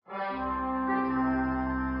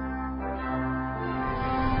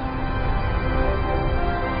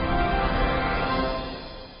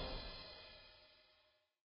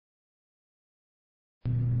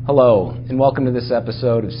Hello, and welcome to this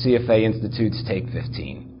episode of CFA Institute's Take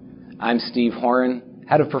 15. I'm Steve Horan,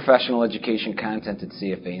 Head of Professional Education Content at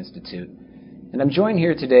CFA Institute, and I'm joined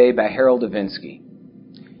here today by Harold Ivinsky.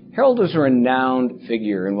 Harold is a renowned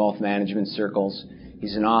figure in wealth management circles.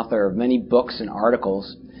 He's an author of many books and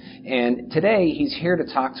articles, and today he's here to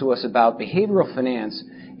talk to us about behavioral finance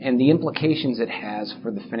and the implications it has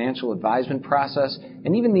for the financial advisement process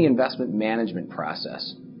and even the investment management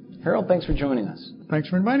process. Harold, thanks for joining us. Thanks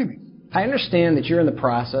for inviting me. I understand that you're in the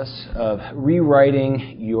process of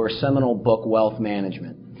rewriting your seminal book, Wealth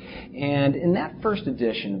Management. And in that first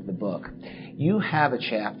edition of the book, you have a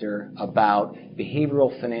chapter about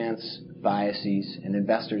behavioral finance biases and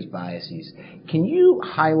investors' biases. Can you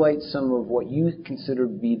highlight some of what you consider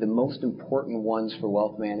to be the most important ones for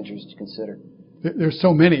wealth managers to consider? There's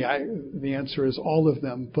so many. The answer is all of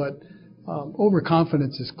them, but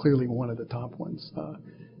overconfidence is clearly one of the top ones.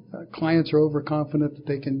 Clients are overconfident that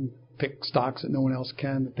they can pick stocks that no one else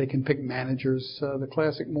can, that they can pick managers, the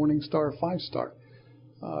classic Morningstar 5-star.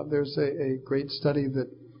 There's a great study that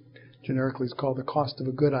generically is called the cost of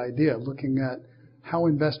a good idea, looking at how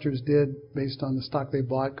investors did based on the stock they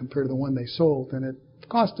bought compared to the one they sold, and it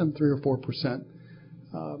cost them 3 or 4%.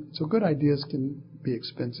 So good ideas can be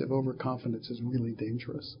expensive. Overconfidence is really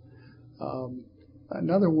dangerous.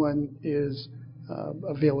 Another one is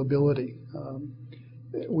availability.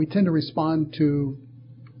 We tend to respond to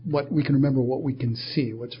what we can remember, what we can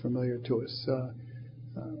see, what's familiar to us.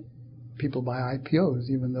 People buy IPOs,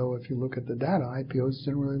 even though if you look at the data, IPOs are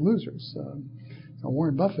generally losers.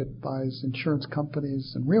 Warren Buffett buys insurance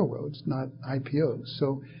companies and railroads, not IPOs.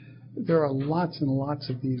 So there are lots and lots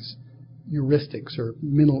of these heuristics or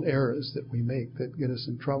mental errors that we make that get us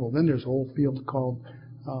in trouble. Then there's a whole field called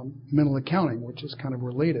mental accounting, which is kind of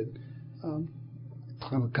related.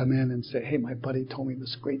 I'll come in and say, hey, my buddy told me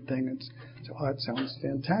this great thing. And so, oh, that sounds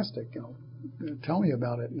fantastic. Tell me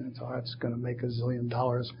about it. And it's, oh, it's going to make $1 zillion.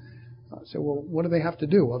 So, well, what do they have to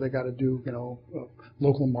do? Well, they got to do,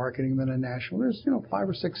 local marketing, then a national. There's, 5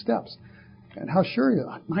 or 6 steps. And how sure are you?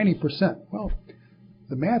 90%. Well,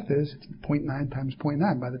 the math is it's 0.9 times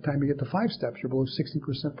 0.9. By the time you get to 5 steps, you're below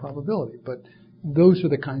 60% probability. But those are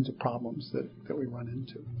the kinds of problems that we run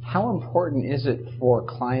into. How important is it for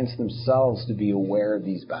clients themselves to be aware of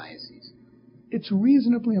these biases? It's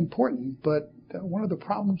reasonably important, but one of the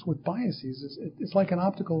problems with biases is it's like an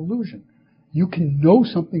optical illusion. You can know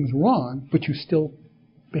something's wrong, but you still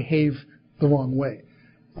behave the wrong way.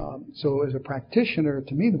 So as a practitioner,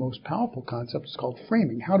 to me, the most powerful concept is called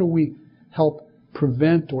framing. How do we help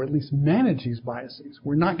prevent or at least manage these biases?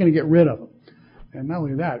 We're not going to get rid of them. And not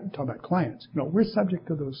only that, we talk about clients. We're subject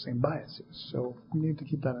to those same biases, so we need to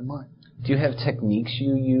keep that in mind. Do you have techniques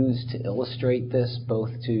you use to illustrate this, both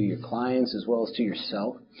to your clients as well as to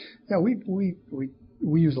yourself? Yeah, we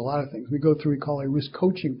use a lot of things. We go through, we call a risk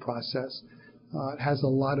coaching process. It has a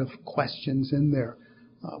lot of questions in there,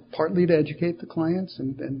 partly to educate the clients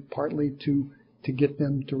and partly to get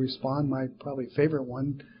them to respond. My probably favorite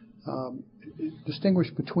one, distinguish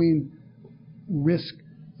between risk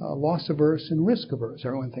loss averse and risk averse.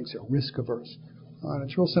 Everyone thinks they're risk averse. And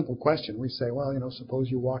it's a real simple question. We say, well, suppose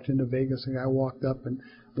you walked into Vegas and a guy walked up and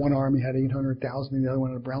one arm he had 800,000 and the other one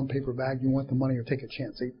in a brown paper bag. You want the money or take a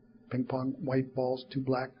chance? 8 ping pong, white balls, 2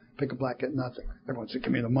 black, pick a black, get nothing. Everyone said,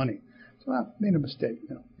 give me the money. So I made a mistake.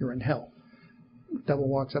 You're in hell. The devil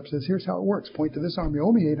walks up and says, here's how it works. Point to this arm. You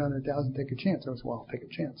owe me 800,000. Take a chance. I was, well, I'll take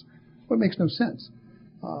a chance. Well, it makes no sense.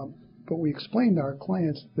 But we explained to our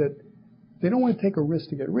clients that they don't want to take a risk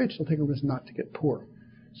to get rich. They'll take a risk not to get poor.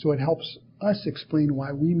 So it helps us explain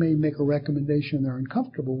why we may make a recommendation they're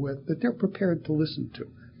uncomfortable with that they're prepared to listen to,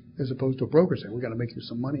 as opposed to a broker saying, we've got to make you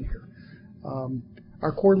some money here.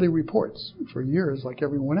 Our quarterly reports, for years, like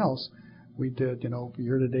everyone else, we did,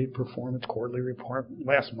 year-to-date performance, quarterly report,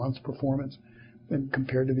 last month's performance, and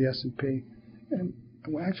compared to the S&P. And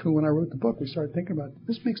actually, when I wrote the book, we started thinking about,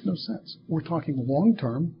 this makes no sense. We're talking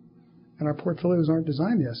long-term, and our portfolios aren't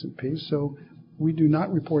designed the S&P, so we do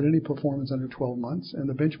not report any performance under 12 months, and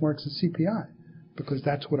the benchmark's the CPI, because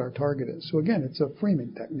that's what our target is. So again, it's a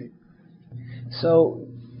framing technique. So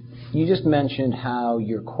you just mentioned how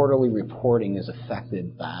your quarterly reporting is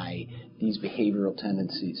affected by these behavioral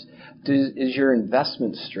tendencies. Is your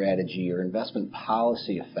investment strategy or investment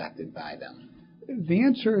policy affected by them? The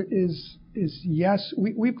answer is yes.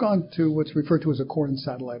 We've gone to what's referred to as a core and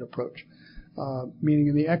satellite approach. Meaning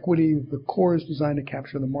in the equity, the core is designed to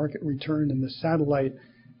capture the market return, and the satellite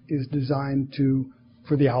is designed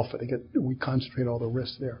for the alpha. We concentrate all the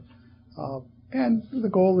risk there. And the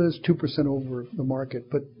goal is 2% over the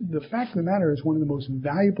market. But the fact of the matter is one of the most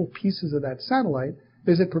valuable pieces of that satellite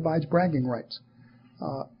is it provides bragging rights.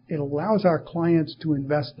 it allows our clients to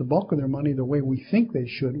invest the bulk of their money the way we think they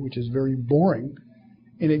should, which is very boring,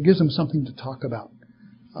 and it gives them something to talk about.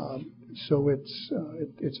 So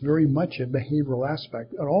it's very much a behavioral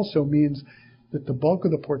aspect. It also means that the bulk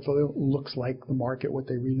of the portfolio looks like the market, what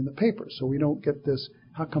they read in the paper. So we don't get this,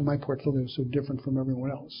 how come my portfolio is so different from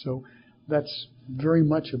everyone else? So that's very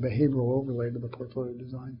much a behavioral overlay to the portfolio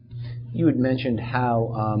design. You had mentioned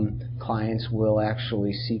how clients will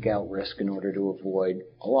actually seek out risk in order to avoid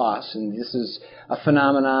a loss, and this is a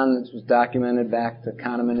phenomenon that was documented back to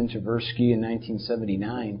Kahneman and Tversky in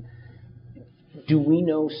 1979. Do we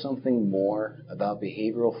know something more about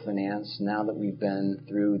behavioral finance now that we've been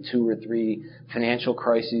through 2 or 3 financial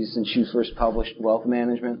crises since you first published Wealth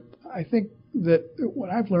Management? I think that what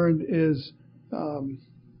I've learned is,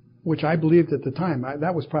 which I believed at the time,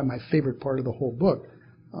 that was probably my favorite part of the whole book,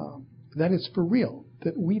 that it's for real,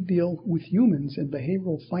 that we deal with humans, and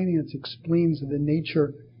behavioral finance explains the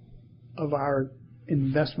nature of our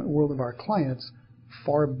investment world of our clients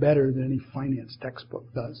far better than any finance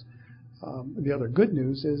textbook does. The other good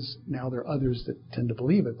news is now there are others that tend to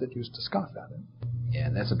believe it that used to scoff at it. Yeah,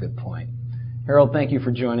 that's a good point. Harold, thank you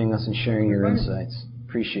for joining us and sharing your insights.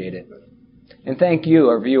 Appreciate it. And thank you,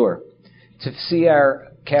 our viewer. To see our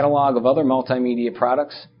catalog of other multimedia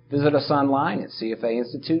products, visit us online at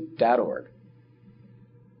cfainstitute.org.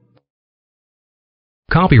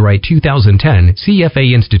 Copyright 2010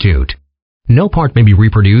 CFA Institute. No part may be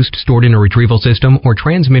reproduced, stored in a retrieval system, or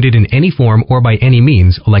transmitted in any form or by any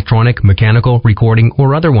means, electronic, mechanical, recording,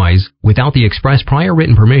 or otherwise, without the express prior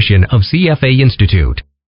written permission of CFA Institute.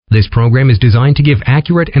 This program is designed to give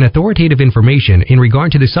accurate and authoritative information in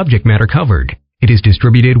regard to the subject matter covered. It is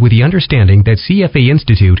distributed with the understanding that CFA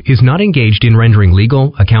Institute is not engaged in rendering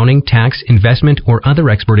legal, accounting, tax, investment, or other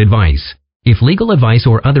expert advice. If legal advice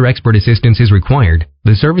or other expert assistance is required,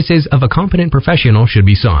 the services of a competent professional should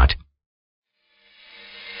be sought.